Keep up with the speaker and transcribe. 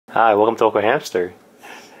Hi, welcome to AwkwardHamster.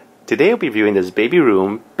 Today I'll be reviewing this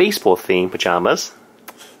Babyroom baseball themed pajamas.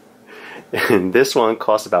 And this one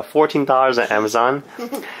cost about $14 on Amazon.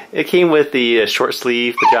 It came with the short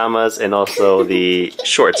sleeve pajamas and also the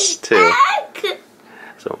shorts too.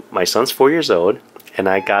 So my son's 4 years old and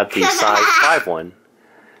I got the size 5 one.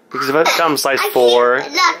 Because if I got him size 4... Look,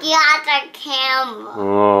 you have the camera.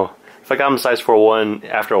 Oh, if I got him size 4 one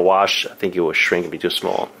after a wash, I think it would shrink and be too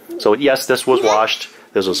small. So yes, this was washed.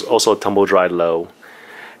 This was also tumble dried low.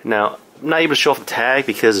 Now, I'm not able to show off the tag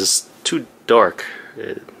because it's too dark.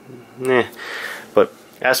 But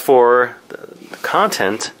as for the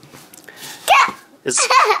content, it's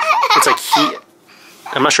like heat.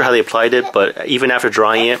 I'm not sure how they applied it, but even after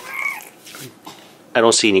drying it, I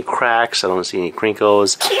don't see any cracks. I don't see any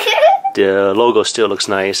crinkles. The logo still looks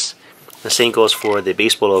nice. The same goes for the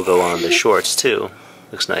baseball logo on the shorts too.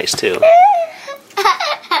 Looks nice too.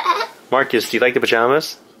 Marcus, do you like the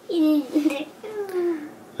pajamas?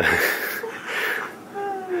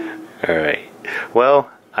 Alright.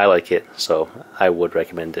 Well, I like it, so I would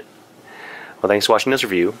recommend it. Well, thanks for watching this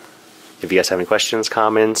review. If you guys have any questions,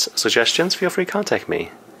 comments, suggestions, feel free to contact me.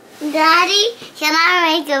 Daddy, can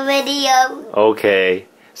I make a video? Okay.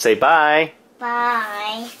 Say bye.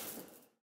 Bye.